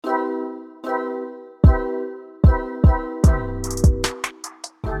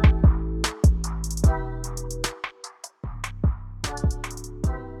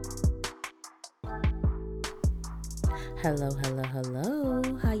Hello, hello,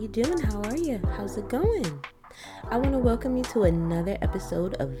 hello. How you doing? How are you? How's it going? I want to welcome you to another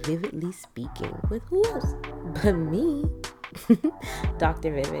episode of Vividly Speaking with who else but me,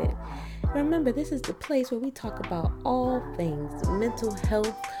 Dr. Vivid. Remember, this is the place where we talk about all things mental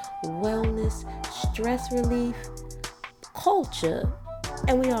health, wellness, stress relief, culture,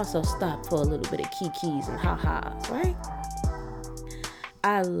 and we also stop for a little bit of kikis and ha-has, right?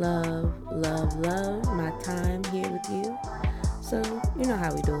 I love my time here with you. So, you know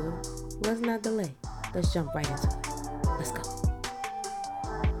how we do it. Let's not delay. Let's jump right into it. Let's go.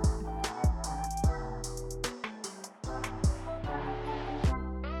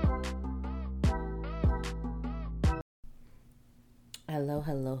 Hello,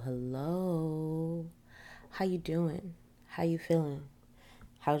 hello, hello. How you doing? How you feeling?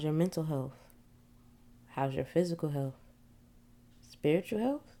 How's your mental health? How's your physical health? Spiritual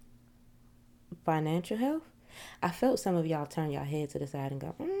health? Financial health? I felt some of y'all turn your head to the side and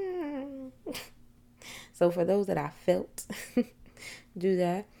go, So for those that I felt do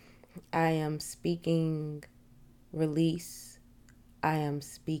that, I am speaking release. I am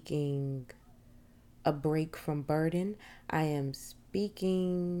speaking a break from burden. I am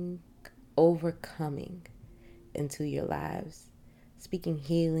speaking overcoming into your lives, speaking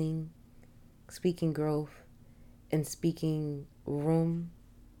healing, speaking growth, and speaking room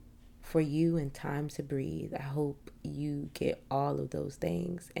for you and time to breathe. I hope you get all of those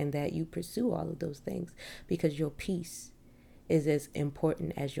things and that you pursue all of those things because your peace is as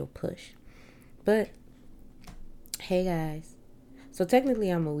important as your push. But hey guys, so technically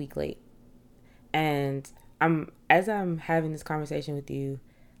I'm a week late, and I'm having this conversation with you,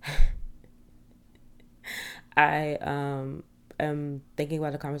 I am thinking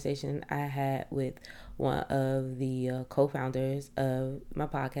about a conversation I had with one of the co-founders of my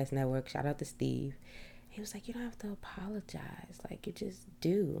podcast network. Shout out to Steve. He was like, "You don't have to apologize. Like, you just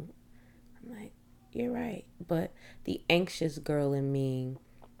do." I'm like, "You're right." But the anxious girl in me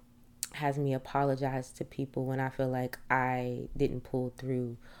has me apologize to people when I feel like I didn't pull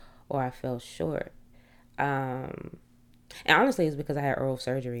through or I fell short. And honestly, it's because I had oral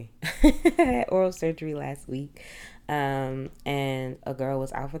surgery. I had oral surgery last week. And a girl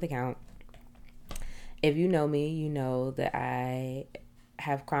was out for the count. If you know me, you know that I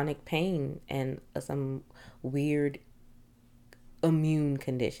have chronic pain and some weird immune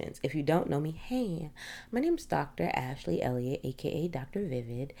conditions. If you don't know me, hey, my name's Dr. Ashley Elliott, aka Dr.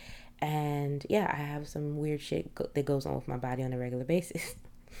 Vivid. And yeah, I have some weird shit that goes on with my body on a regular basis.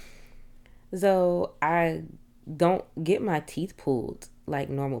 So I don't get my teeth pulled like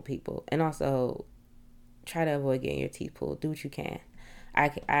normal people. And also try to avoid getting your teeth pulled. Do what you can. I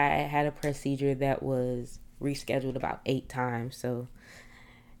had a procedure that was rescheduled about 8 times. So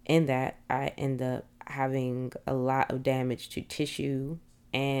in that, I end up having a lot of damage to tissue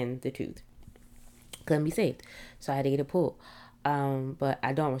and the tooth. Couldn't be saved. So I had to get it pulled. But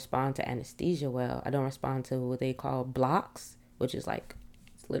I don't respond to anesthesia well. I don't respond to what they call blocks, which is like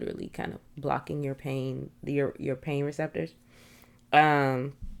it's literally kind of blocking your pain, your pain receptors.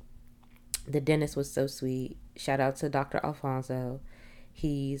 Um, the dentist was so sweet. Shout out to Dr. Alfonso.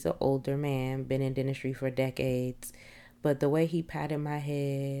 He's an older man, been in dentistry for decades. But the way he patted my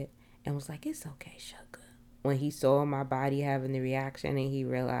head and was like, "It's okay, sugar." When he saw my body having the reaction and he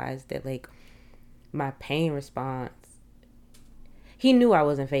realized that like my pain response, he knew I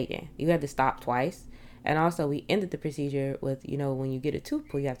wasn't faking. You had to stop twice. And also we ended the procedure with, when you get a tooth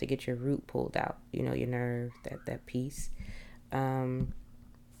pulled, you have to get your root pulled out, your nerve, that piece.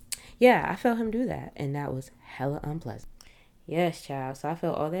 Yeah, I felt him do that, and that was hella unpleasant. Yes, child. So I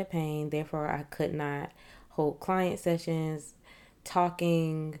felt all that pain. Therefore, I could not hold client sessions,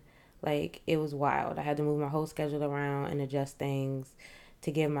 talking. Like, it was wild. I had to move my whole schedule around and adjust things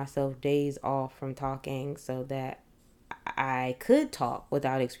to give myself days off from talking so that I could talk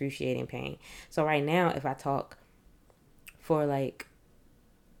without excruciating pain. So right now, if I talk for like,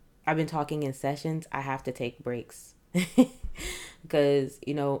 I've been talking in sessions, I have to take breaks. Because,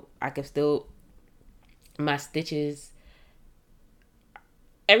 I can still, my stitches,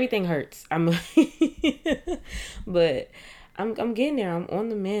 everything hurts. But I'm getting there. I'm on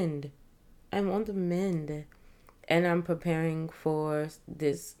the mend. And I'm preparing for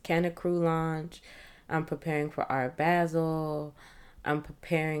this Canna Crew launch. I'm preparing for Art Basel. I'm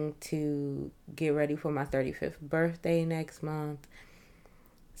preparing to get ready for my 35th birthday next month.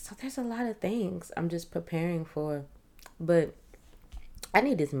 So there's a lot of things I'm just preparing for. But I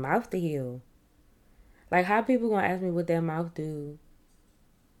need this mouth to heal. Like, how people gonna ask me what their mouth do?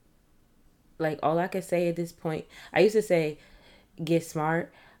 Like, all I can say at this point, I used to say, get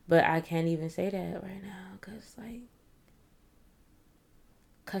smart, but I can't even say that right now because, like,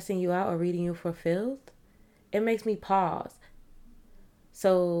 cussing you out or reading you for filth, it makes me pause.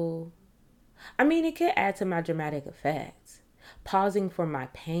 So, I mean, it could add to my dramatic effects. Pausing for my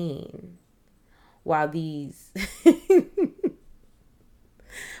pain while these,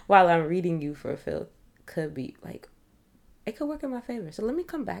 while I'm reading you for filth could be like, it could work in my favor. So let me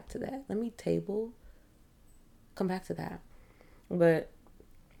come back to that. Come back to that. But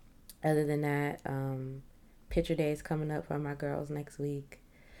other than that, picture day is coming up for my girls next week.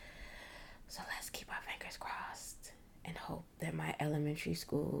 So let's keep our fingers crossed and hope that my elementary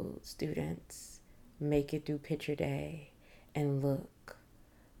school students make it through picture day and look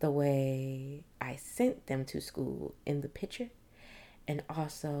the way I sent them to school in the picture. And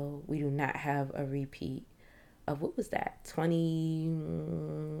also, we do not have a repeat of, what was that,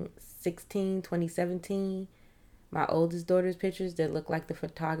 2016, 2017? My oldest daughter's pictures that looked like the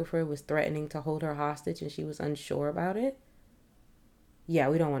photographer was threatening to hold her hostage and she was unsure about it. Yeah,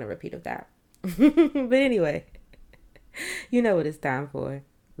 we don't want a repeat of that. But anyway, you know what it's time for.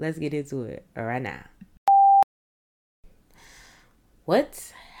 Let's get into it right now.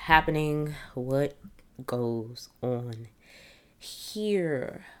 What's happening? What goes on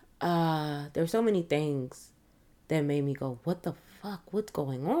here? There's so many things that made me go, what the fuck? What's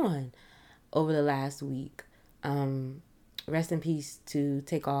going on over the last week? Rest in peace to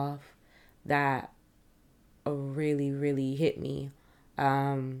Takeoff. That really, really hit me.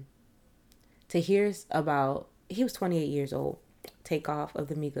 To hear about, he was 28 years old. Takeoff of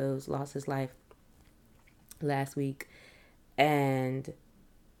the Migos lost his life last week. And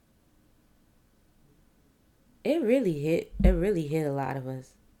it really hit a lot of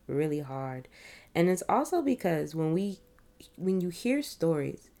us really hard. And it's also because when you hear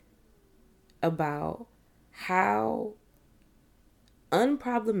stories about how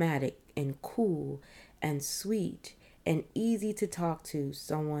unproblematic and cool and sweet and easy to talk to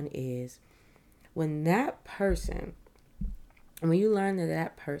someone is, when you learn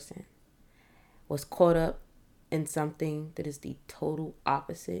that person was caught up in something that is the total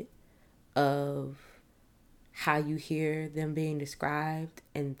opposite of how you hear them being described,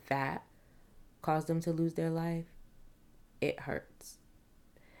 and that caused them to lose their life, it hurts.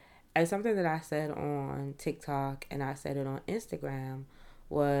 And something that I said on TikTok and I said it on Instagram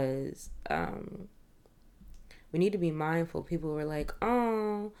was, we need to be mindful. People were like,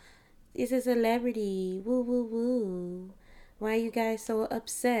 oh, it's a celebrity, woo woo woo, why are you guys so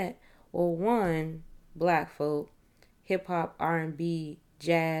upset? Well, one, black folk, hip-hop, R&B,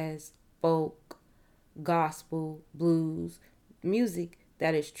 jazz, folk, gospel, blues, music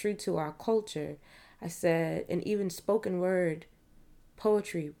that is true to our culture. I said, and even spoken word,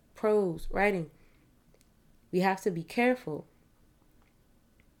 poetry, prose, writing. We have to be careful.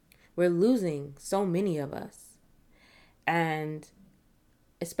 We're losing so many of us. And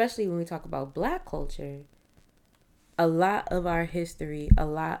especially when we talk about black culture, a lot of our history, a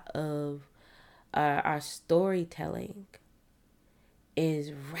lot of our storytelling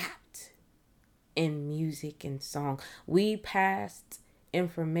is wrapped in music and song. We passed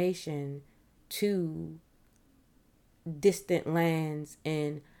information to distant lands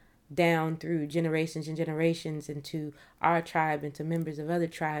and down through generations and generations into our tribe and to members of other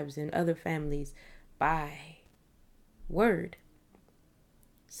tribes and other families by word,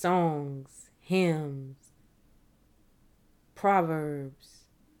 songs, hymns, proverbs,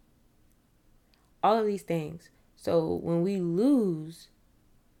 all of these things. So when we lose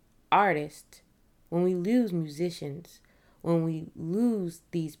artists, when we lose musicians, when we lose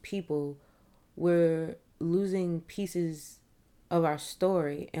these people, we're losing pieces of our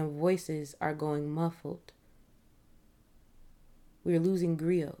story and voices are going muffled. We're losing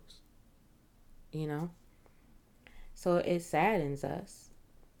griots, you know? So it saddens us.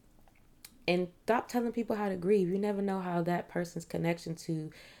 And stop telling people how to grieve. You never know how that person's connection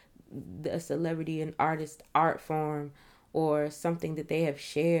to a celebrity, an artist, art form, or something that they have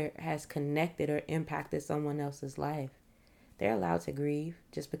shared has connected or impacted someone else's life. They're allowed to grieve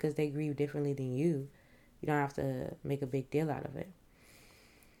just because they grieve differently than you. You don't have to make a big deal out of it.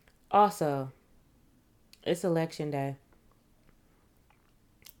 Also, it's election day.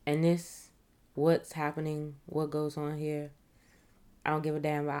 And what's happening, what goes on here, I don't give a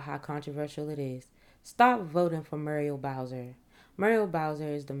damn about how controversial it is. Stop voting for Muriel Bowser. Muriel Bowser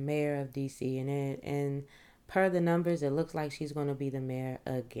is the mayor of D.C. and per the numbers, it looks like she's going to be the mayor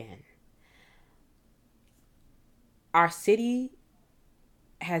again. Our city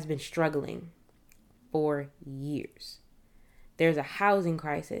has been struggling for years. There's a housing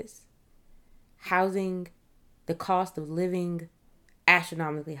crisis. The cost of living,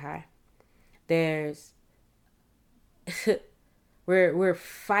 astronomically high. There's We're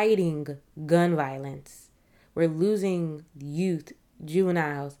fighting gun violence. We're losing youth,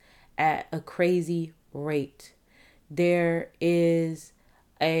 juveniles at a crazy rate. There is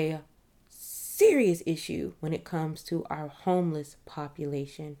a serious issue when it comes to our homeless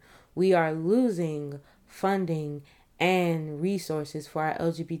population. We are losing funding and resources for our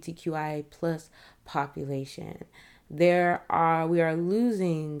LGBTQIA plus population. We are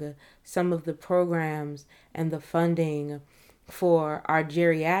losing some of the programs and the funding for our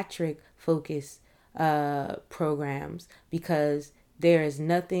geriatric focus programs because there is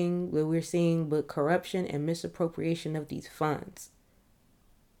nothing that we're seeing but corruption and misappropriation of these funds.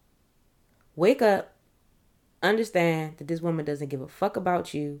 Wake up, understand that this woman doesn't give a fuck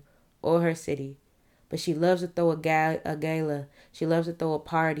about you or her city, but she loves to throw a gala. She loves to throw a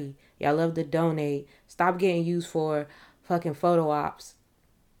party. Y'all love to donate. Stop getting used for fucking photo ops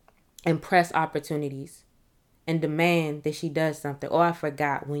and press opportunities and demand that she does something. Oh, I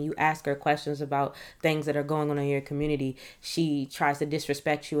forgot. When you ask her questions about things that are going on in your community, she tries to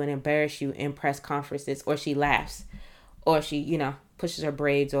disrespect you and embarrass you in press conferences, or she laughs, or she, pushes her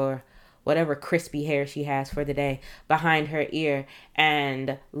braids or whatever crispy hair she has for the day behind her ear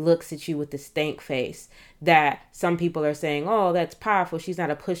and looks at you with the stank face that some people are saying, oh, that's powerful. She's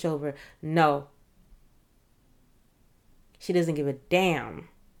not a pushover. No. She doesn't give a damn.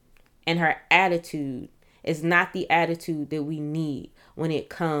 And her attitude is not the attitude that we need when it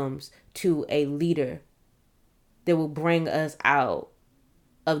comes to a leader that will bring us out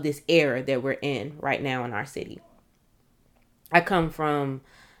of this era that we're in right now in our city.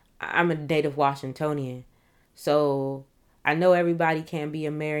 I'm a native Washingtonian, so I know everybody can't be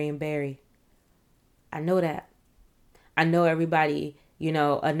a Marion Barry. I know that. I know everybody, I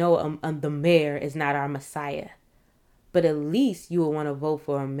know the mayor is not our messiah. But at least you will want to vote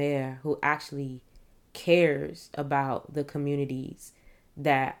for a mayor who actually cares about the communities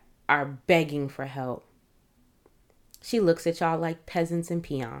that are begging for help. She looks at y'all like peasants and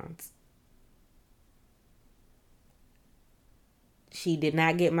peons. She did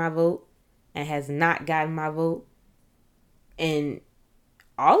not get my vote and has not gotten my vote in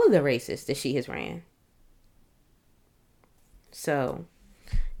all of the races that she has ran. So,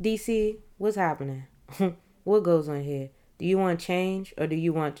 DC, what's happening? What goes on here? Do you want change or do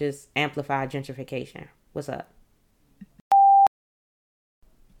you want just amplified gentrification? What's up?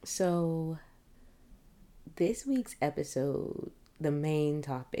 So, this week's episode, the main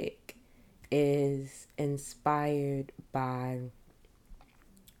topic is inspired by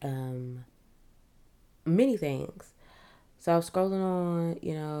many things. So I was scrolling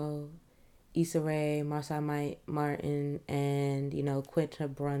on, Issa Rae, Marsai Martin, and, Quinta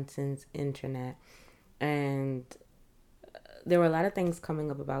Brunson's internet. And there were a lot of things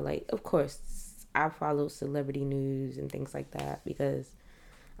coming up about, like, of course, I follow celebrity news and things like that because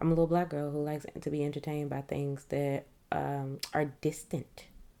I'm a little black girl who likes to be entertained by things that are distant.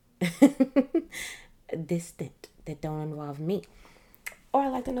 Distant, that don't involve me. Or I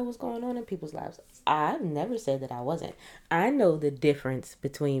like to know what's going on in people's lives. I've never said that I wasn't. I know the difference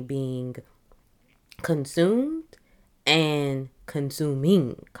between being consumed and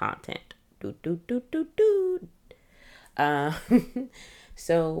consuming content.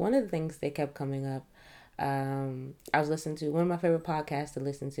 So one of the things that kept coming up, I was listening to one of my favorite podcasts to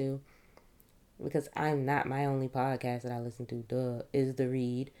listen to, because I'm not my only podcast that I listen to, is The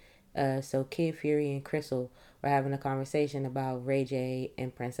Read. So Kid Fury and Crystal were having a conversation about Ray J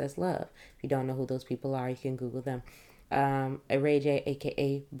and Princess Love. If you don't know who those people are, you can Google them. Ray J,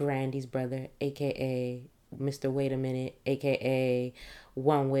 aka Brandy's brother, aka Mr. Wait a Minute, aka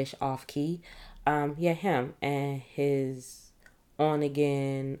One Wish Off Key. Him and his on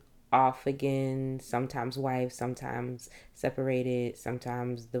again, off again, sometimes wife, sometimes separated,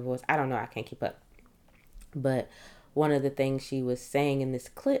 sometimes divorced. I don't know, I can't keep up. But one of the things she was saying in this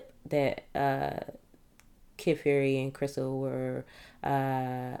clip that Kid Fury and Crystal were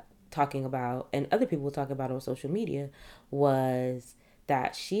talking about, and other people were talking about on social media, was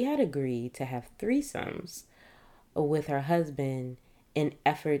that she had agreed to have threesomes with her husband in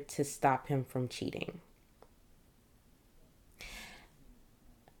effort to stop him from cheating.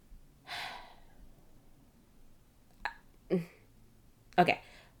 Okay,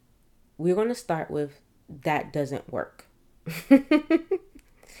 we're going to start with that doesn't work.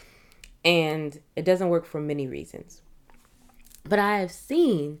 And it doesn't work for many reasons. But I have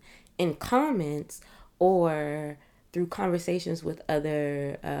seen in comments or through conversations with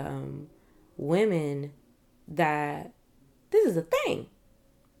other women that this is a thing.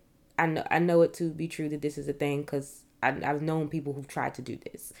 I know it to be true that this is a thing because I've known people who've tried to do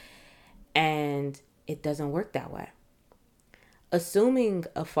this. And it doesn't work that way. Assuming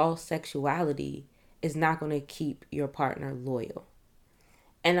a false sexuality is not going to keep your partner loyal.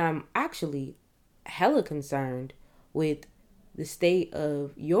 And I'm actually hella concerned with the state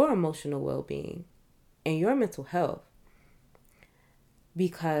of your emotional well being and your mental health,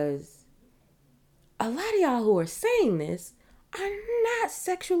 because a lot of y'all who are saying this are not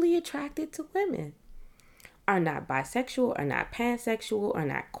sexually attracted to women, are not bisexual, are not pansexual, are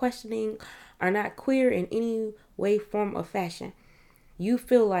not questioning, are not queer in any way, form, or fashion. You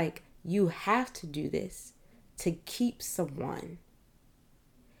feel like you have to do this to keep someone.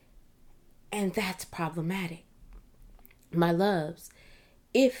 And that's problematic. My loves,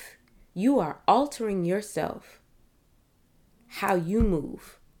 if you are altering yourself, how you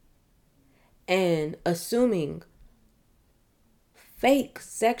move, and assuming fake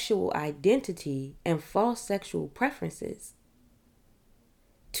sexual identity and false sexual preferences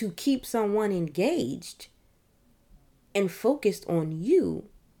to keep someone engaged and focused on you,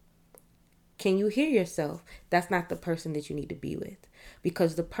 can you hear yourself? That's not the person that you need to be with.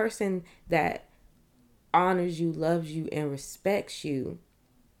 Because the person that honors you, loves you, and respects you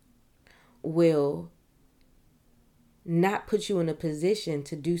will not put you in a position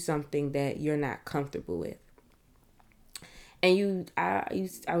to do something that you're not comfortable with. And I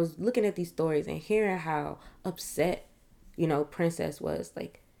was looking at these stories and hearing how upset, Princess was,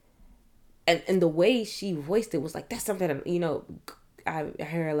 like, and the way she voiced it was like, that's something that, I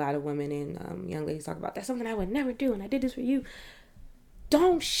hear a lot of women and young ladies talk about, that's something I would never do, and I did this for you.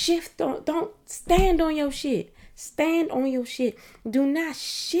 Don't stand on your shit. Stand on your shit. Do not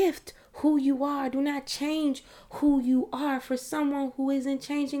shift who you are. Do not change who you are for someone who isn't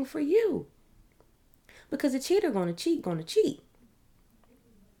changing for you. Because a cheater gonna cheat.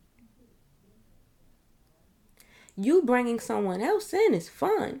 You bringing someone else in is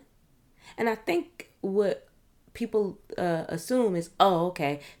fun. And I think what people assume is, oh,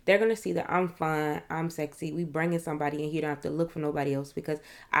 okay, they're going to see that I'm fun, I'm sexy, we bringing somebody in here, don't have to look for nobody else because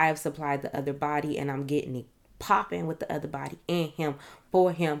I have supplied the other body and I'm getting it popping with the other body in him,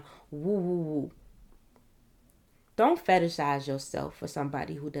 for him, woo, woo, woo. Don't fetishize yourself for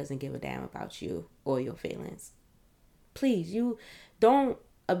somebody who doesn't give a damn about you or your feelings. Please, you don't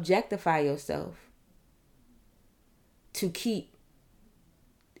objectify yourself to keep,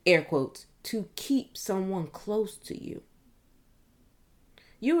 air quotes, to keep someone close to you.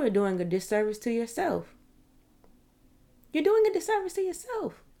 You are doing a disservice to yourself. You're doing a disservice to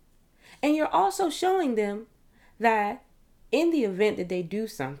yourself. And you're also showing them that in the event that they do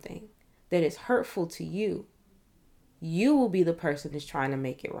something that is hurtful to you, you will be the person that's trying to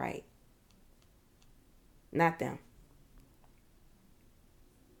make it right. Not them.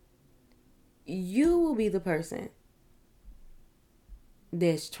 You will be the person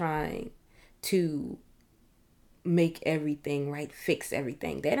that's trying to make everything right, fix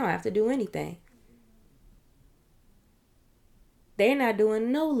everything. They don't have to do anything. They're not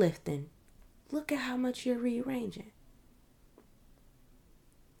doing no lifting. Look at how much you're rearranging.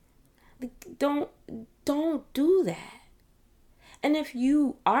 Don't do that. And if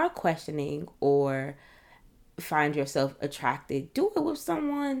you are questioning or find yourself attracted, do it with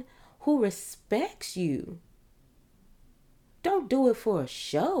someone who respects you. Don't do it for a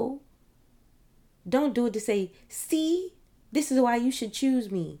show. Don't do it to say, see, this is why you should choose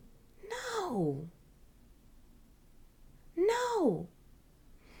me. No.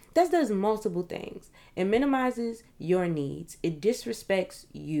 That does multiple things. It minimizes your needs. It disrespects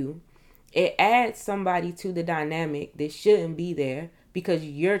you. It adds somebody to the dynamic that shouldn't be there because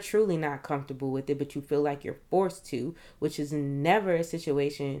you're truly not comfortable with it, but you feel like you're forced to, which is never a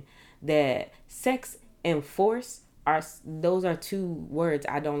situation that sex and force those are two words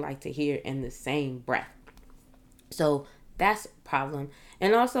I don't like to hear in the same breath. So that's a problem.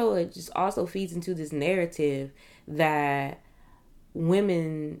 And also it just also feeds into this narrative that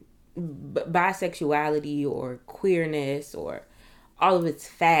women, bisexuality or queerness or all of it's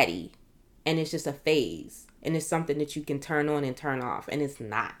fatty and it's just a phase and it's something that you can turn on and turn off, and it's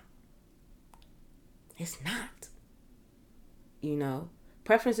not.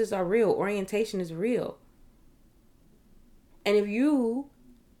 Preferences are real. Orientation is real. And if you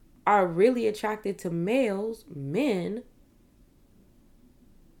are really attracted to men,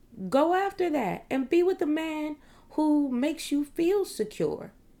 go after that and be with a man who makes you feel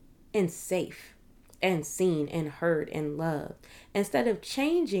secure and safe and seen and heard and loved, instead of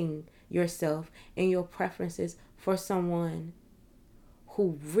changing yourself and your preferences for someone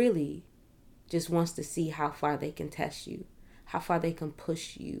who really just wants to see how far they can test you, how far they can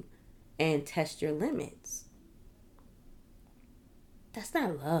push you and test your limits. That's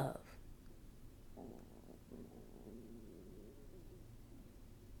not love.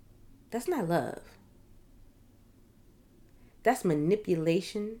 That's not love. That's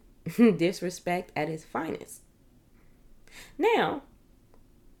manipulation, disrespect at its finest. Now,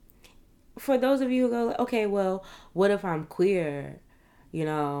 for those of you who go, okay, well, what if I'm queer? You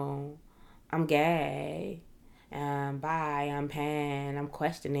know, I'm gay, I'm bi, I'm pan, I'm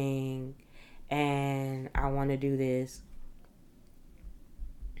questioning, and I want to do this.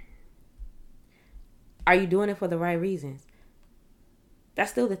 Are you doing it for the right reasons?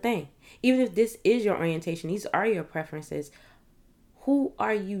 That's still the thing. Even if this is your orientation, these are your preferences, who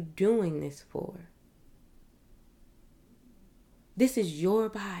are you doing this for? This is your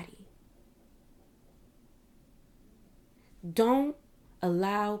body. Don't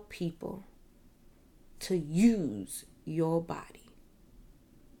allow people to use your body.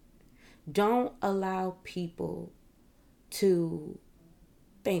 Don't allow people to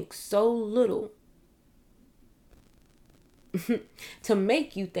think so little to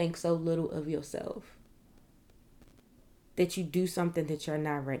make you think so little of yourself that you do something that you're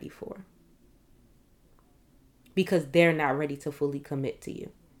not ready for because they're not ready to fully commit to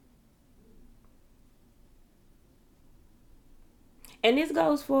you. And this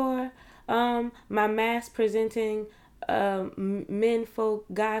goes for my mass presenting men folk,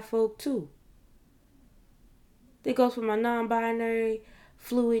 guy folk too. It goes for my non-binary,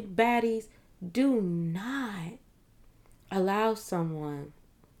 fluid baddies. Do not allow someone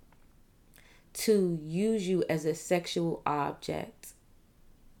to use you as a sexual object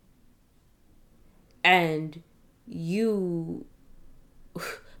and you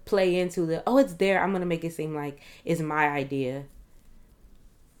play into the, oh, it's there, I'm going to make it seem like it's my idea.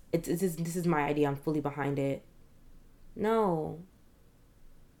 This is my idea, I'm fully behind it. No.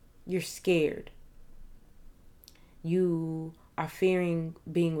 You're scared. You are fearing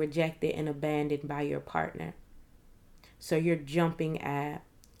being rejected and abandoned by your partner. So you're jumping at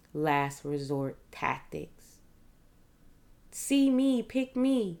last resort tactics. See me, pick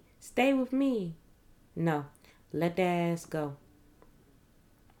me, stay with me. No, let that ass go.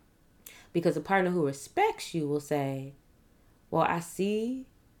 Because a partner who respects you will say, well, I see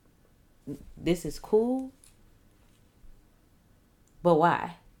this is cool, but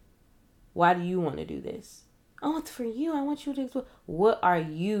why? Why do you want to do this? Oh, it's for you. I want you to explore. What are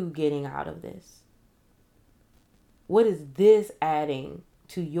you getting out of this? What is this adding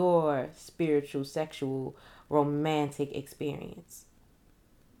to your spiritual, sexual, romantic experience?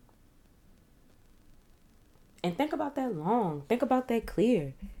 And think about that long. Think about that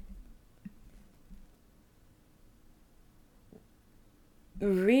clear.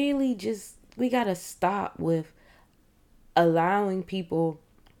 Really just, we got to stop with allowing people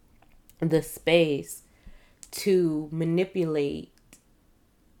the space to manipulate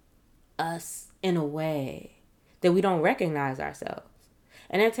us in a way that we don't recognize ourselves.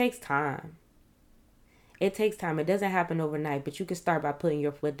 And it takes time. It takes time. It doesn't happen overnight, but you can start by putting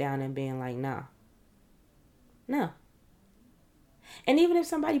your foot down and being like, nah. No. And even if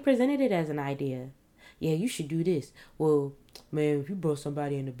somebody presented it as an idea, yeah, you should do this. Well, man, if you brought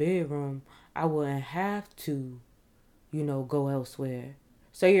somebody in the bedroom, I wouldn't have to, go elsewhere.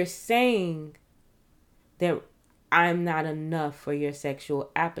 So you're saying that I'm not enough for your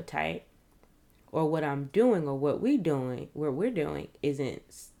sexual appetite, or what I'm doing or what we're doing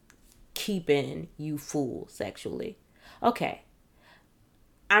isn't keeping you full sexually. Okay,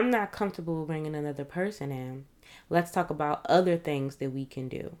 I'm not comfortable bringing another person in. Let's talk about other things that we can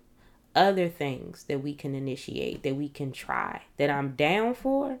do. Other things that we can initiate, that we can try, that I'm down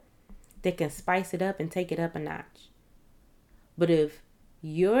for, that can spice it up and take it up a notch. But if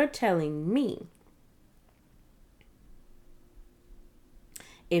you're telling me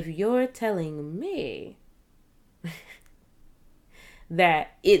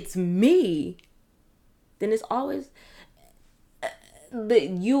that it's me, then it's always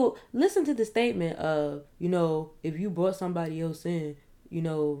you listen to the statement of, if you brought somebody else in,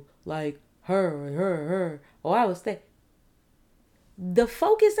 like her, or I would say, the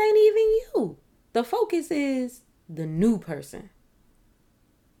focus ain't even you. The focus is the new person.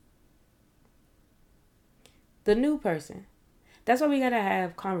 The new person. That's why we gotta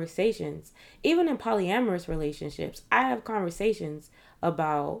have conversations. Even in polyamorous relationships, I have conversations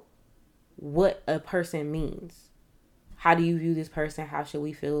about what a person means. How do you view this person? How should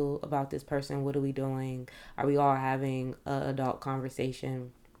we feel about this person? What are we doing? Are we all having an adult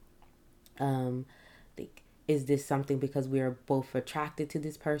conversation? Is this something because we are both attracted to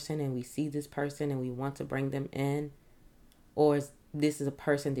this person and we see this person and we want to bring them in? Or is this a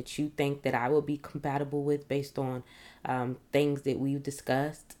person that you think that I will be compatible with based on things that we've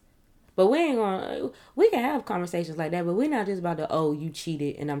discussed? But we can have conversations like that, but we're not just about to, oh, you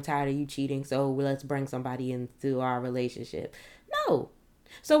cheated and I'm tired of you cheating, so let's bring somebody into our relationship. No.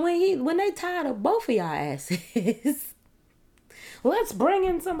 So when they tired of both of y'all asses, let's bring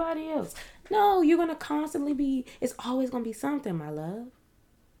in somebody else. No, you're going to constantly it's always going to be something, my love.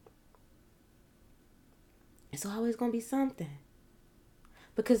 It's always going to be something.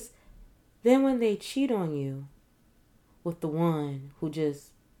 Because then when they cheat on you with the one who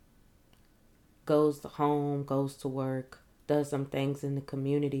just goes home, goes to work, does some things in the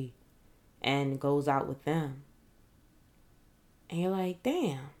community, and goes out with them, and you're like,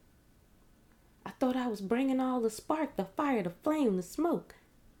 damn, I thought I was bringing all the spark, the fire, the flame, the smoke.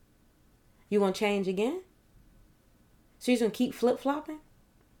 You gonna change again? So you're gonna keep flip-flopping?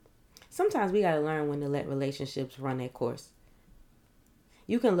 Sometimes we gotta learn when to let relationships run their course.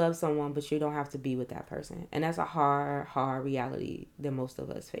 You can love someone, but you don't have to be with that person. And that's a hard reality that most of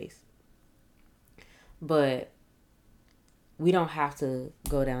us face. But we don't have to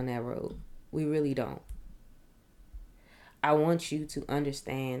go down that road. We really don't. I want you to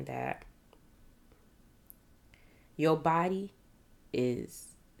understand that your body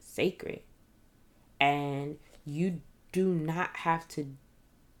is sacred. And you do not have to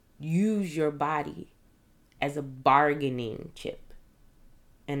use your body as a bargaining chip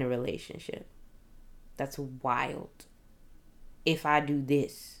in a relationship. That's wild. If I do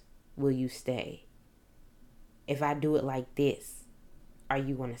this, will you stay? If I do it like this, are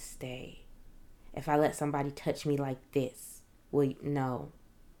you going to stay? If I let somebody touch me like this, will you? No.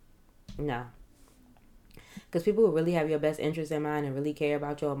 Because people who really have your best interest in mind and really care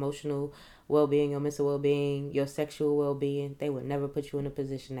about your emotional well-being, your mental well-being, your sexual well-being, they would never put you in a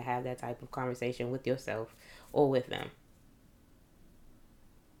position to have that type of conversation with yourself or with them.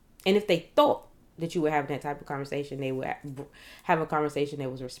 And if they thought that you were having that type of conversation, they would have a conversation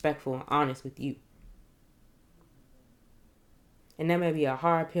that was respectful and honest with you. And that may be a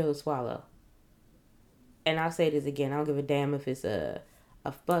hard pill to swallow. And I'll say this again, I don't give a damn if it's a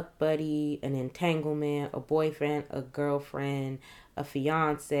fuck buddy, an entanglement, a boyfriend, a girlfriend, a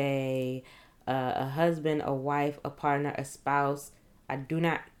fiance, a husband, a wife, a partner, a spouse. I do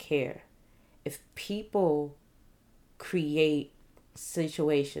not care. If people create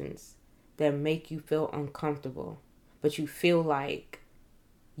situations that make you feel uncomfortable, but you feel like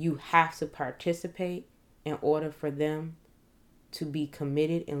you have to participate in order for them to be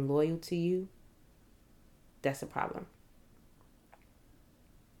committed and loyal to you, that's a problem.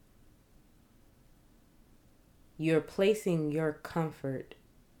 You're placing your comfort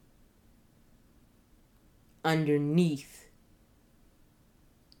underneath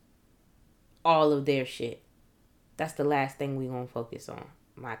all of their shit. That's the last thing we gonna focus on,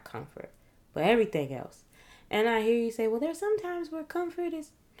 my comfort. But everything else. And I hear you say, well, there's sometimes where comfort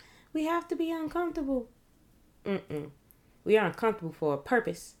is, we have to be uncomfortable. We are uncomfortable for a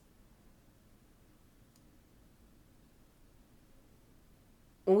purpose.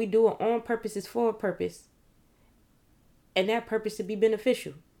 When we do it on purpose, it's for a purpose. And that purpose to be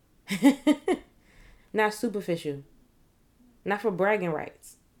beneficial. Not superficial. Not for bragging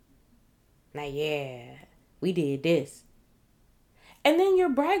rights. Now, yeah, we did this. And then you're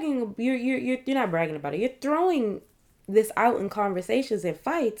bragging, you're not bragging about it. You're throwing this out in conversations and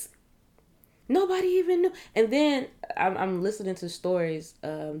fights. Nobody even knew. And then I'm listening to stories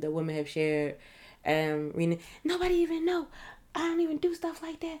that women have shared and reading. Nobody even know. I don't even do stuff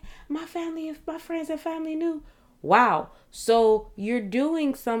like that. My family, if my friends and family knew. Wow. So you're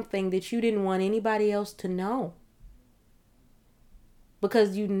doing something that you didn't want anybody else to know.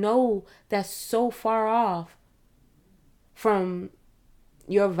 Because you know that's so far off from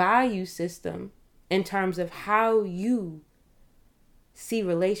your value system in terms of how you see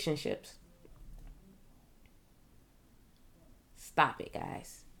relationships. Stop it,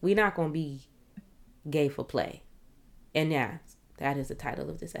 guys. We're not going to be gay for play. And yeah, that is the title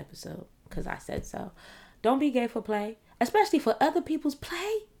of this episode because I said so. Don't be gay for play, especially for other people's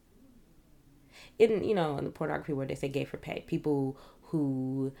play. In the pornography where they say gay for pay, people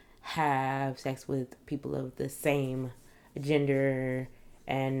who have sex with people of the same gender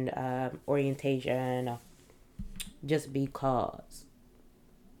and orientation just because,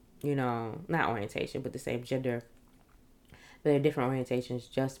 not orientation, but the same gender. They're different orientations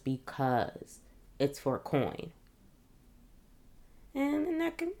just because it's for coin. And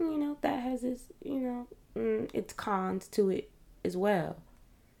that can, that has its cons to it as well.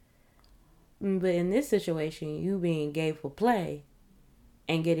 But in this situation, you being gay for play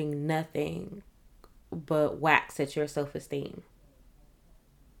and getting nothing but whacks at your self-esteem.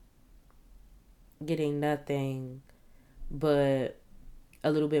 Getting nothing but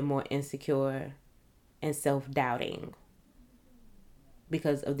a little bit more insecure and self-doubting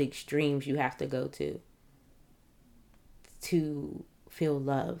because of the extremes you have to go to feel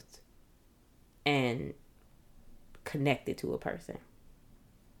loved and connected to a person.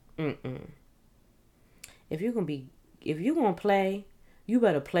 If you're gonna play, you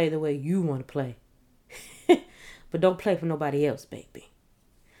better play the way you want to play. But don't play for nobody else, baby.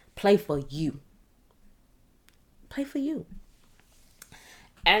 Play for you. Play for you.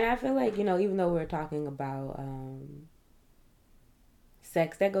 And I feel like, even though we're talking about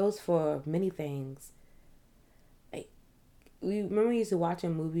sex, that goes for many things. Like, we used to watch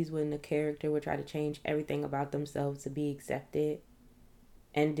in movies when the character would try to change everything about themselves to be accepted,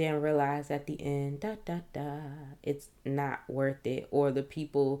 and then realize at the end, it's not worth it. Or the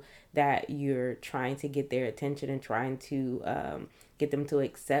people that you're trying to get their attention and trying to get them to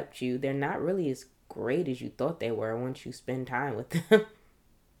accept you, they're not really as great as you thought they were once you spend time with them.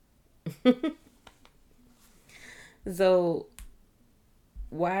 So,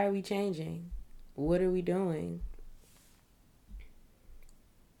 why are we changing? What are we doing?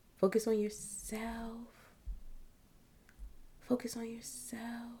 Focus on yourself. Focus on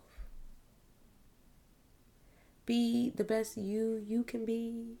yourself. Be the best you can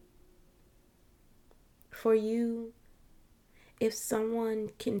be. For you, if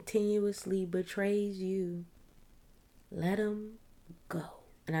someone continuously betrays you, let them go.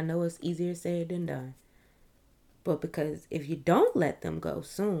 And I know it's easier said than done. But because if you don't let them go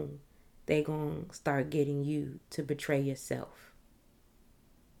soon, they're going to start getting you to betray yourself.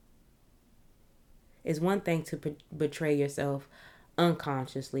 It's one thing to betray yourself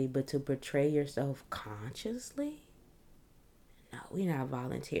unconsciously, but to betray yourself consciously? No, we're not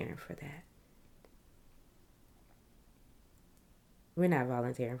volunteering for that. We're not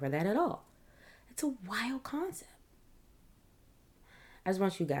volunteering for that at all. It's a wild concept. I just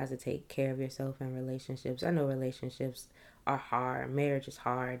want you guys to take care of yourself in relationships. I know relationships are hard. Marriage is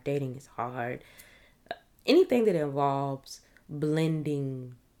hard. Dating is hard. Anything that involves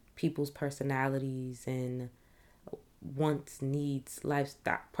blending people's personalities and wants, needs,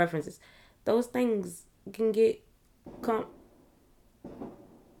 lifestyle, preferences, those things can get oh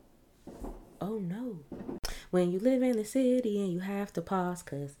no. When you live in the city and you have to pause,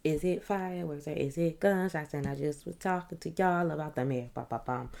 cause is it fireworks or is it gunshots? And I just was talking to y'all about the mayor. But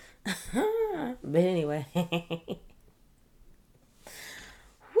anyway.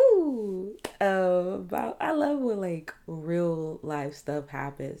 Woo. I love when like real life stuff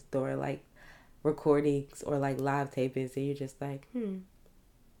happens during like recordings or like live tapings, and you're just like,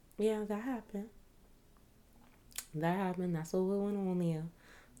 yeah, that happened. That's what went on there.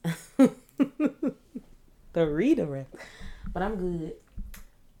 The redirect. But I'm good.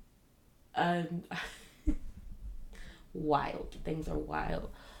 Wild. Things are wild.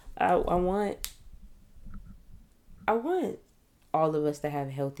 I want all of us to have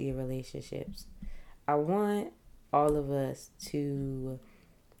healthy relationships. I want all of us to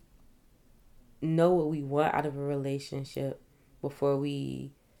know what we want out of a relationship before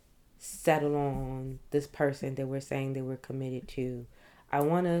we settle on this person that we're saying that we're committed to. I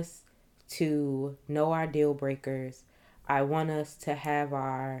want us to know our deal breakers. I want us to have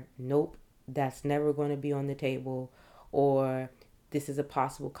our nope, that's never going to be on the table, or this is a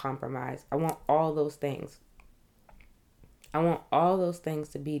possible compromise. I want all those things. I want all those things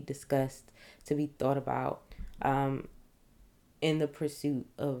to be discussed, to be thought about in the pursuit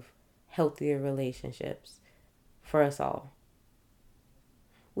of healthier relationships for us all.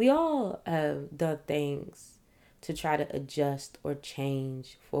 We all have done things to try to adjust or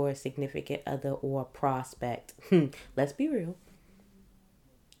change for a significant other or a prospect. Let's be real.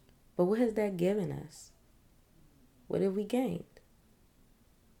 But what has that given us? What have we gained?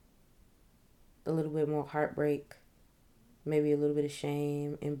 A little bit more heartbreak, maybe a little bit of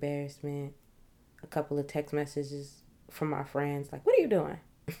shame, embarrassment, a couple of text messages from our friends like, what are you doing?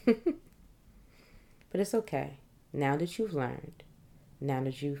 But it's okay. Now that you've learned, now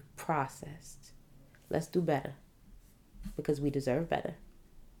that you've processed, let's do better. Because we deserve better.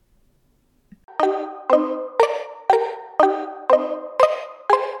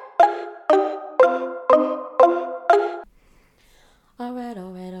 All right.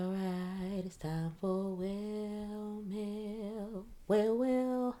 It's time for Well Mail.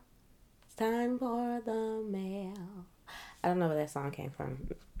 Well. It's time for the mail. I don't know where that song came from.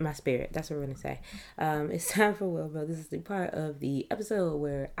 My spirit. That's what we're going to say. It's time for Well Mail. This is the part of the episode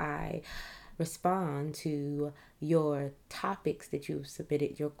where I respond to your topics that you've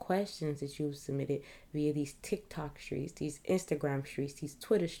submitted, your questions that you've submitted via these TikTok streets, these Instagram streets, these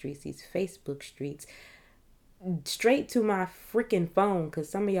Twitter streets, these Facebook streets, straight to my freaking phone, because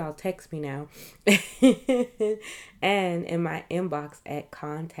some of y'all text me now, and in my inbox at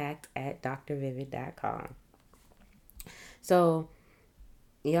contact@drvivid.com. So,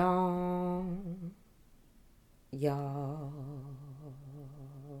 y'all,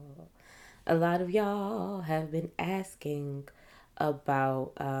 a lot of y'all have been asking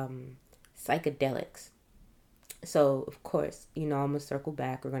about psychedelics. So, of course, I'm going to circle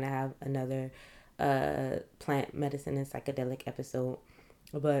back. We're going to have another plant medicine and psychedelic episode.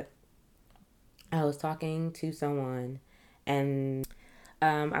 But I was talking to someone, and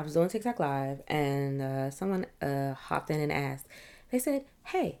I was doing TikTok Live, and someone hopped in and asked. They said,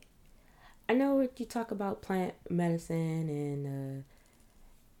 "Hey, I know you talk about plant medicine, and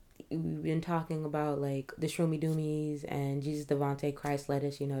we've been talking about like the shroomy doomies and Jesus Devante Christ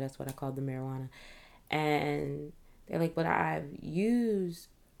lettuce. That's what I call the marijuana." And they're like, "But I've used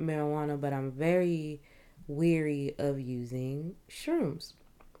marijuana, but I'm very weary of using shrooms."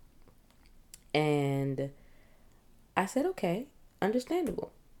 And I said, okay,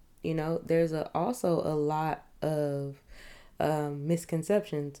 understandable. There's also a lot of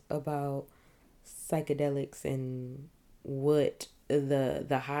misconceptions about psychedelics and what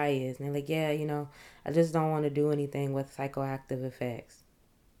the high is. And they're like, yeah, I just don't want to do anything with psychoactive effects.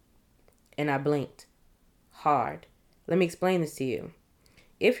 And I blinked hard. Let me explain this to you.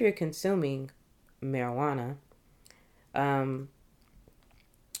 If you're consuming marijuana,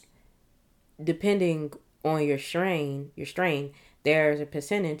 depending on your strain, there's a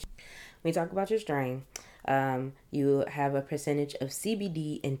percentage. When you talk about your strain, you have a percentage of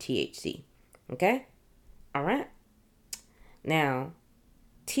CBD and THC. Okay? All right? Now,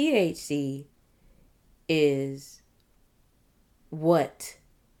 THC is what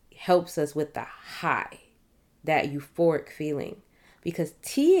helps us with the high, that euphoric feeling. Because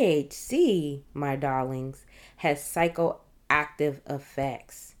THC, my darlings, has psychoactive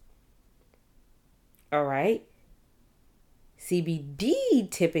effects. All right? CBD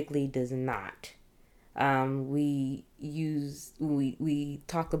typically does not. We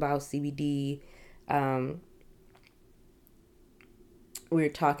talk about CBD. We're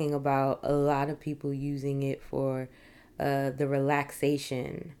talking about a lot of people using it for the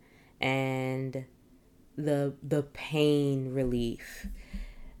relaxation and the pain relief.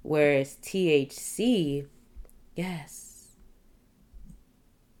 Whereas THC, yes,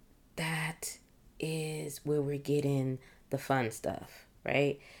 that is where we're getting the fun stuff,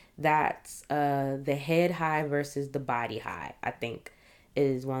 right? That's the head high versus the body high, I think,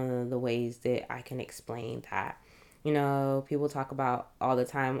 is one of the ways that I can explain that. People talk about all the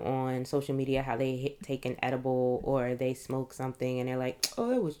time on social media how they take an edible or they smoke something and they're like,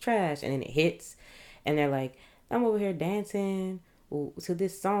 oh, it was trash. And then it hits and they're like, I'm over here dancing to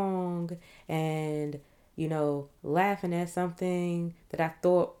this song and, laughing at something that I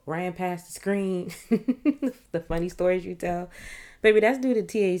thought ran past the screen. The funny stories you tell. Baby, that's due to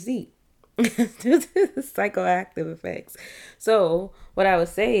THC. Due to the psychoactive effects. So what I would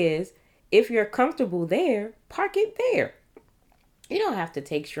say is, if you're comfortable there, park it there. You don't have to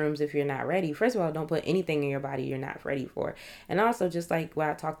take shrooms if you're not ready. First of all, don't put anything in your body you're not ready for. And also, just like when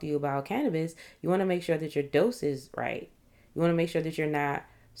I talked to you about cannabis, you want to make sure that your dose is right. You want to make sure that you're not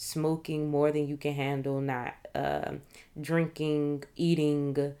smoking more than you can handle, not drinking,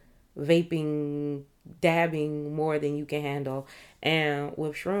 eating, vaping, dabbing more than you can handle. And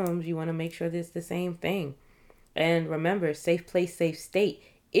with shrooms, you want to make sure that it's the same thing. And remember, safe place, safe state.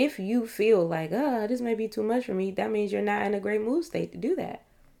 If you feel like, this may be too much for me, that means you're not in a great mood state to do that.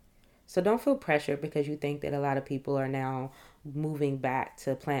 So don't feel pressured because you think that a lot of people are now moving back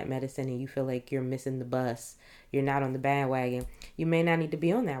to plant medicine and you feel like you're missing the bus. You're not on the bandwagon. You may not need to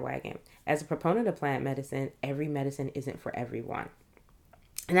be on that wagon. As a proponent of plant medicine, every medicine isn't for everyone.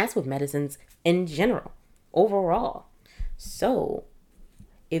 And that's with medicines in general, overall. So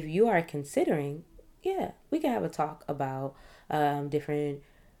if you are considering, we can have a talk about different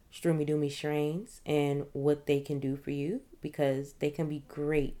Stroomy Doomy strains and what they can do for you, because they can be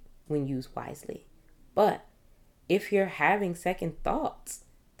great when used wisely. But if you're having second thoughts,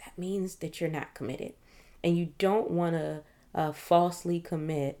 that means that you're not committed. And you don't want to falsely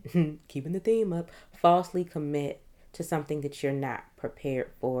commit, keeping the theme up, falsely commit to something that you're not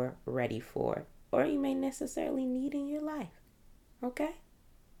prepared for, ready for, or you may necessarily need in your life. Okay?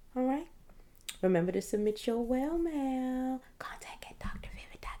 All right? Remember to submit your well mail. Contact at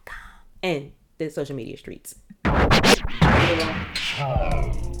drvivid.com and the social media streets. Well,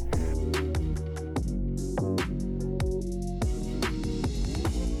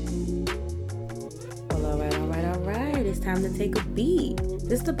 all right. It's time to take a beat.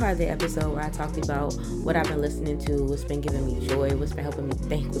 This is the part of the episode where I talked about what I've been listening to, what's been giving me joy, what's been helping me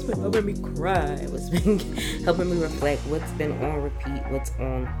think, what's been helping me cry, what's been helping me reflect, what's been on repeat, what's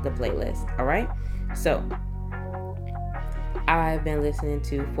on the playlist. All right? So, I've been listening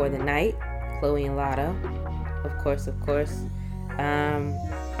to For the Night, Chloe and Latto. Of course. I'm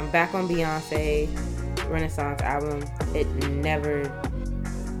back on Beyonce Renaissance album. It's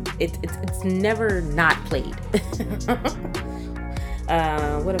never not played.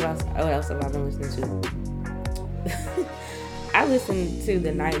 What else have I been listening to? I listened to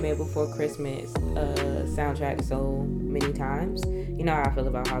the Nightmare Before Christmas soundtrack so many times. You know how I feel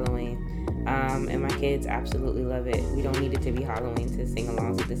about Halloween. And my kids absolutely love it. We don't need it to be Halloween to sing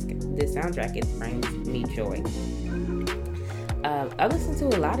along to this soundtrack. It brings me joy. I listened to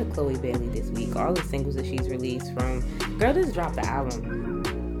a lot of Chloe Bailey this week. All the singles that she's released from. Girl, just dropped the album.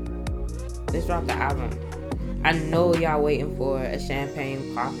 I know y'all waiting for a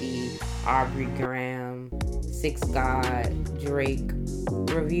Champagne Poppy, Aubrey Graham, Six God, Drake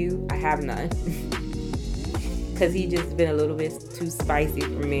review. I have none. Because he just been a little bit too spicy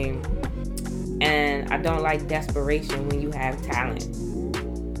for me. And I don't like desperation when you have talent.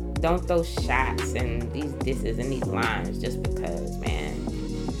 Don't throw shots and these disses and these lines just because, man.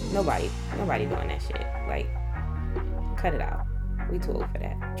 Nobody doing that shit. Like, cut it out. We too old for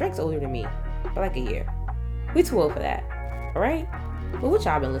that. Drake's older than me by like a year. We too old for that. Alright? But what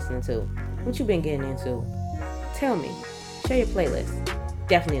y'all been listening to? What you been getting into? Tell me. Share your playlist.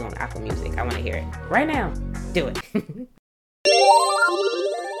 Definitely on Apple Music. I want to hear it. Right now. Do it.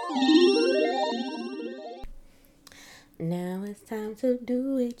 Now it's time to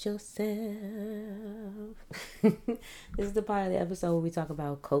do it yourself. This is the part of the episode where we talk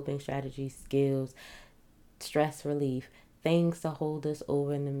about coping strategies, skills, stress relief, things to hold us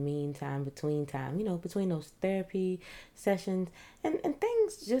over in the meantime, between those therapy sessions and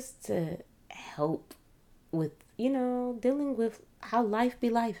things just to help with, dealing with how life be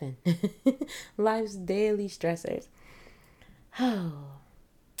lifing. Life's daily stressors. Oh,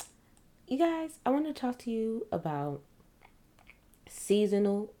 you guys, I want to talk to you about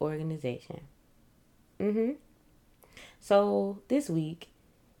seasonal organization. So this week,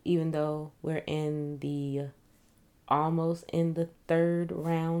 even though we're almost in the third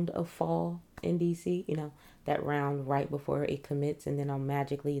round of fall in DC, that round right before it commits and then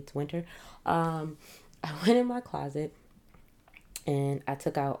magically it's winter. I went in my closet and I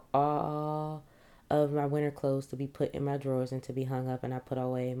took out all of my winter clothes to be put in my drawers and to be hung up, and I put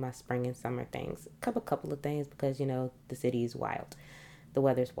away my spring and summer things. A couple of things because, the city is wild. The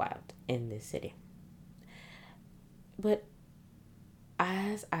weather's wild in this city. But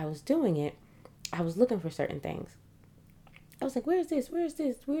as I was doing it, I was looking for certain things. I was like, where's this? Where's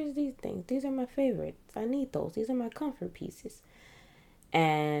these things? These are my favorites. I need those. These are my comfort pieces.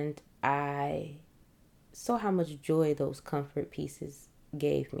 And I saw how much joy those comfort pieces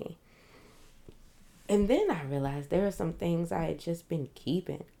gave me. And then I realized there are some things I had just been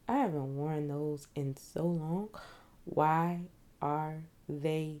keeping. I haven't worn those in so long. Why are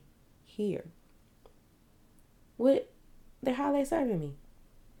they here? How are they serving me?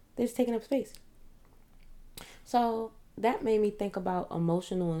 They're just taking up space. So that made me think about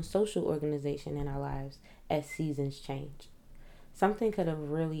emotional and social organization in our lives as seasons change. Something could have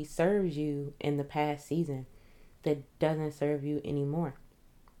really served you in the past season that doesn't serve you anymore.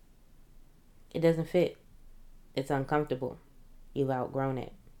 It doesn't fit. It's uncomfortable. You've outgrown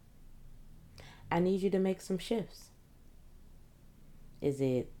it. I need you to make some shifts. Is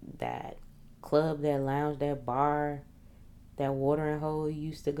it that club, that lounge, that bar, that watering hole you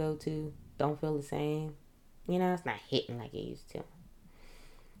used to go to don't feel the same? It's not hitting like it used to.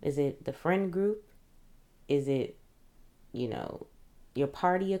 Is it the friend group? Is it, your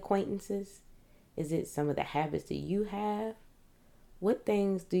party acquaintances? Is it some of the habits that you have? What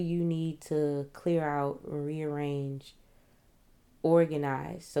things do you need to clear out, rearrange,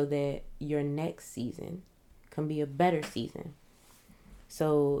 organize so that your next season can be a better season?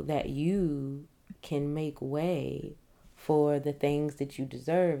 So that you can make way for the things that you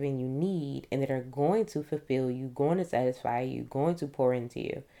deserve and you need and that are going to fulfill you, going to satisfy you, going to pour into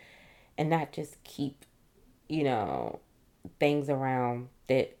you. And not just keep, things around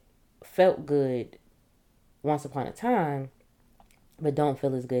that felt good once upon a time, but don't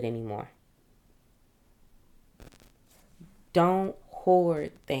feel as good anymore. Don't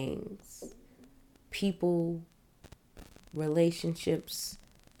hoard things, people, relationships,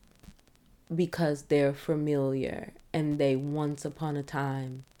 because they're familiar and they once upon a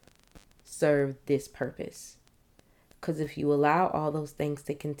time served this purpose. Because if you allow all those things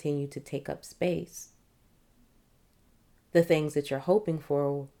to continue to take up space, the things that you're hoping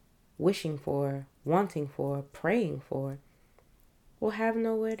for, wishing for, wanting for, praying for, will have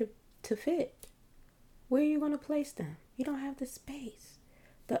nowhere to fit. Where are you going to place them? You don't have the space,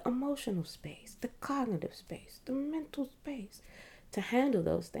 the emotional space, the cognitive space, the mental space to handle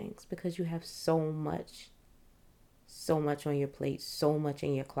those things because you have so much on your plate, so much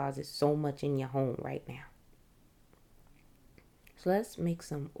in your closet, so much in your home right now. So let's make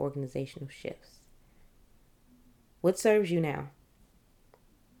some organizational shifts. What serves you now?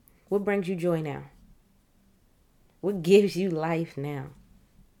 What brings you joy now? What gives you life now?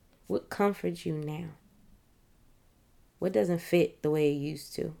 What comforts you now? What doesn't fit the way it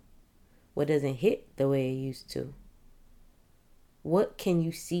used to? What doesn't hit the way it used to? What can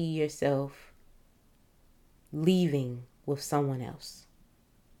you see yourself leaving with someone else?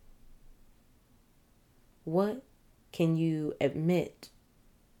 What can you admit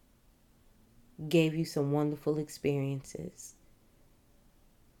gave you some wonderful experiences,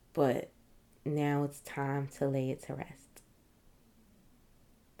 but now it's time to lay it to rest?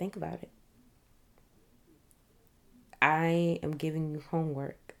 Think about it. I am giving you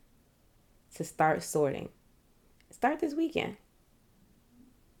homework to start sorting. Start this weekend.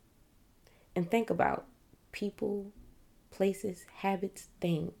 And think about people, places, habits,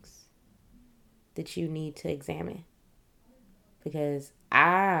 things that you need to examine. Because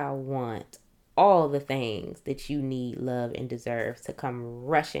I want all the things that you need, love, and deserve to come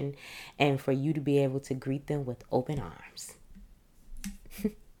rushing, and for you to be able to greet them with open arms.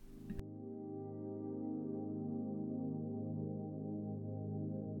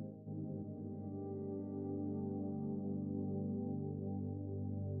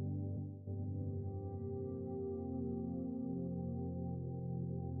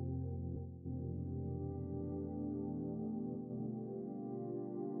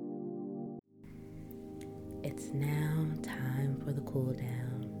 It's now time for the cool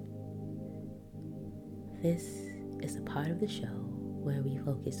down. This is a part of the show where we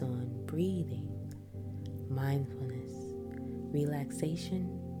focus on breathing, mindfulness, relaxation,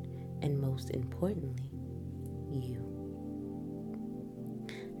 and most importantly, you.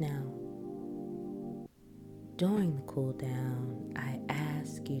 Now, during the cool down, I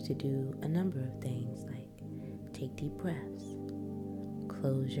ask you to do a number of things like take deep breaths,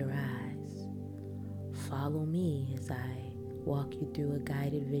 close your eyes, follow me as I walk you through a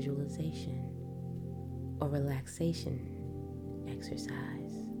guided visualization or relaxation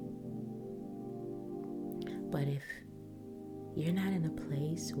exercise. But if you're not in a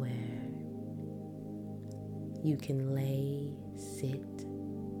place where you can lay, sit,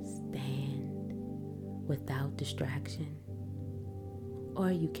 stand without distraction,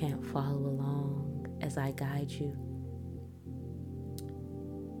 or you can't follow along as I guide you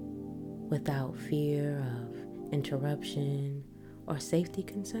without fear of interruption or safety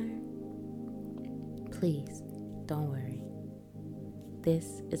concern, please don't worry.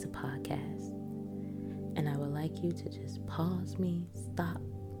 This is a podcast, and I would like you to just pause me, stop,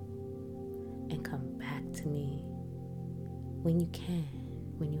 and come back to me when you can,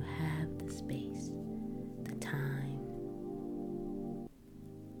 when you have the space, the time,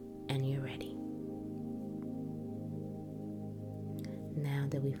 and you're ready. Now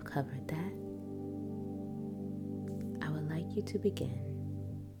that we've covered that, I would like you to begin,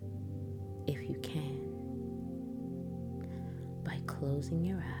 if you can, by closing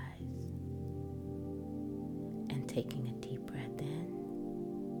your eyes and taking a deep breath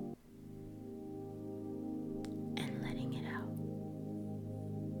in and letting it out.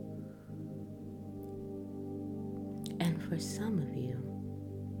 And for some of you,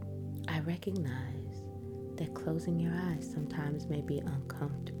 I recognize that closing your eyes sometimes may be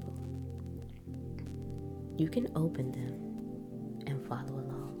uncomfortable. You can open them and follow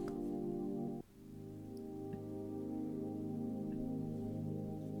along.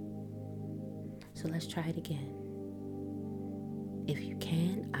 So let's try it again. If you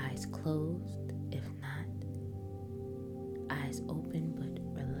can, eyes closed. If not, eyes open but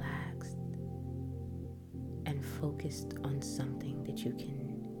relaxed and focused on something that you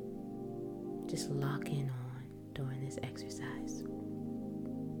can just lock in on during this exercise.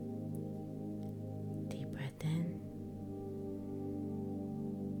 Deep breath in.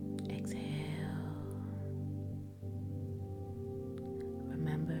 Exhale.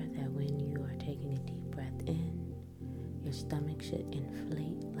 Remember that when you are taking a deep breath in, your stomach should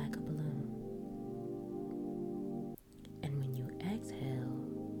inflate like a balloon. And when you exhale,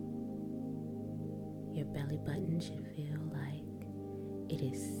 your belly button should feel like it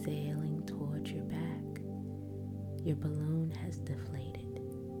is sailing towards your back. Your balloon has deflated.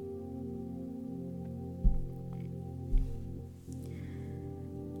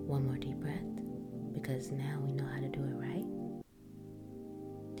 One more deep breath, because now we know how to do it right.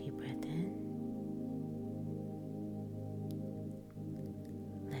 Deep breath in.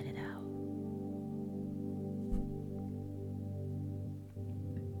 Let it out.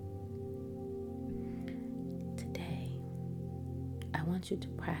 Today, I want you to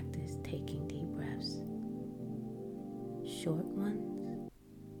practice taking deep breaths. Short ones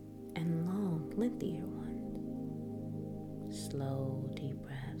and long, lengthier ones. Slow, deep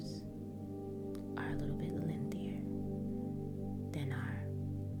breaths are a little bit lengthier than our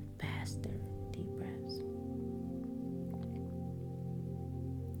faster deep breaths.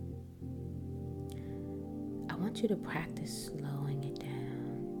 I want you to practice slowing it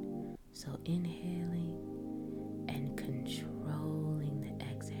down. So inhaling and controlling the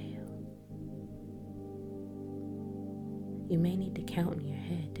exhale. You may need to count in your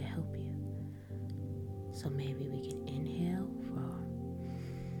head to help you. So maybe we can inhale for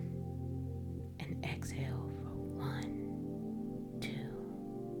and exhale for 1, 2,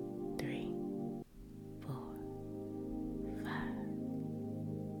 3, 4,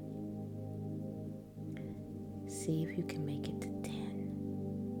 5. See if you can make it to 10.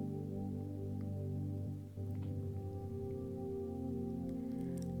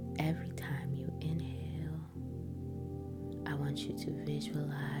 Every time you inhale, I want you to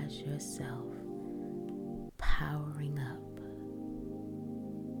visualize yourself powering up,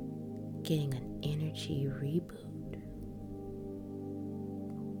 getting an energy reboot,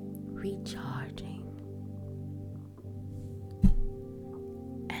 recharging.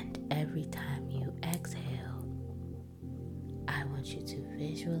 And every time you exhale, I want you to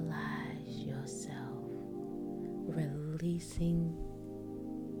visualize yourself releasing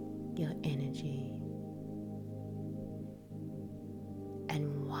your energy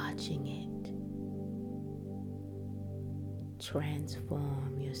and watching it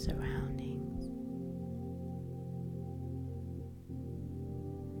transform your surroundings.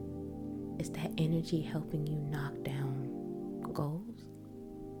 Is that energy helping you knock down goals?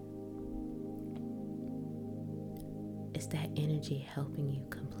 Is that energy helping you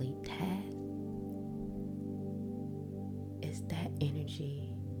complete tasks? Is that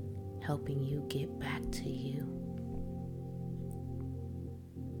energy helping you get back to you?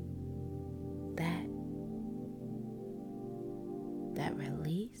 That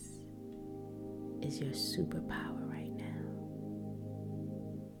release is your superpower right now.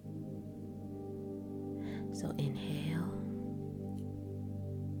 So inhale.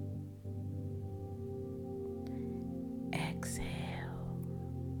 Exhale.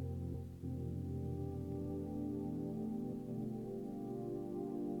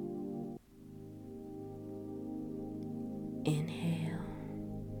 Inhale.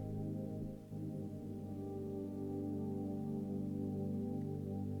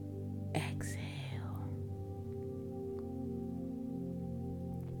 Exhale.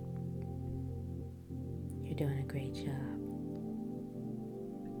 You're doing a great job.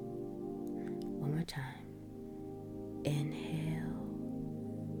 One more time. Inhale.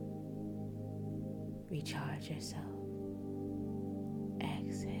 Recharge yourself.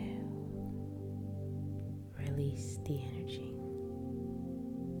 Exhale. Release the energy.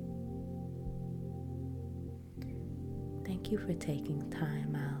 Thank you for taking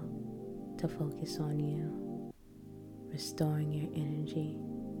time out to focus on you, restoring your energy,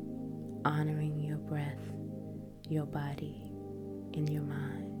 honoring your breath, your body, and your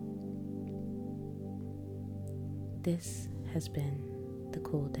mind. This has been the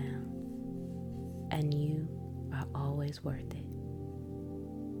Cool Down, and you are always worth it.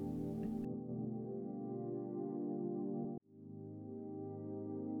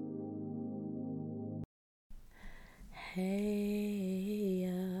 Hey,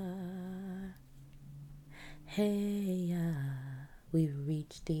 we've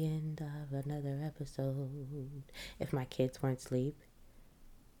reached the end of another episode. If my kids weren't asleep,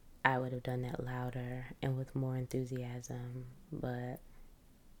 I would have done that louder and with more enthusiasm, but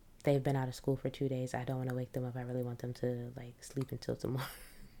they've been out of school for 2 days. I don't want to wake them up. I really want them to sleep until tomorrow.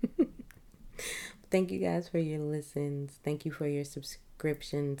 Thank you guys for your listens. Thank you for your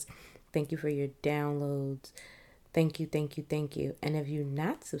subscriptions. Thank you for your downloads. Thank you. And if you're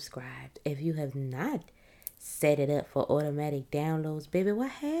not subscribed, if you have not set it up for automatic downloads, baby, why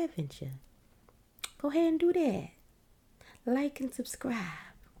haven't you? Go ahead and do that. Like and subscribe.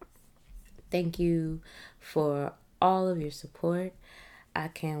 Thank you for all of your support. I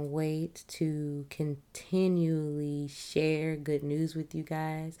can't wait to continually share good news with you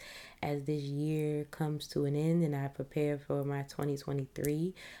guys as this year comes to an end and I prepare for my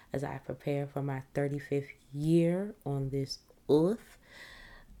 2023, as I prepare for my 35th year on this earth.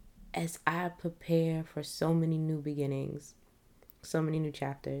 as I prepare for so many new beginnings, so many new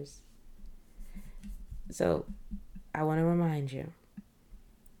chapters. So I want to remind you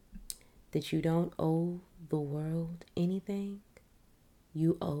that you don't owe the world anything.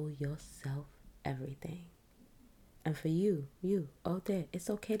 You owe yourself everything. And for you out there, it's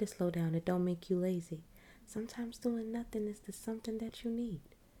okay to slow down. It don't make you lazy. Sometimes doing nothing is the something that you need.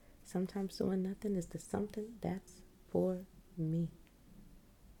 Sometimes doing nothing is the something that's for me.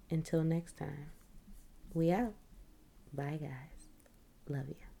 Until next time, we out. Bye, guys. Love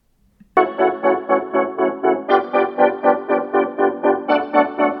you.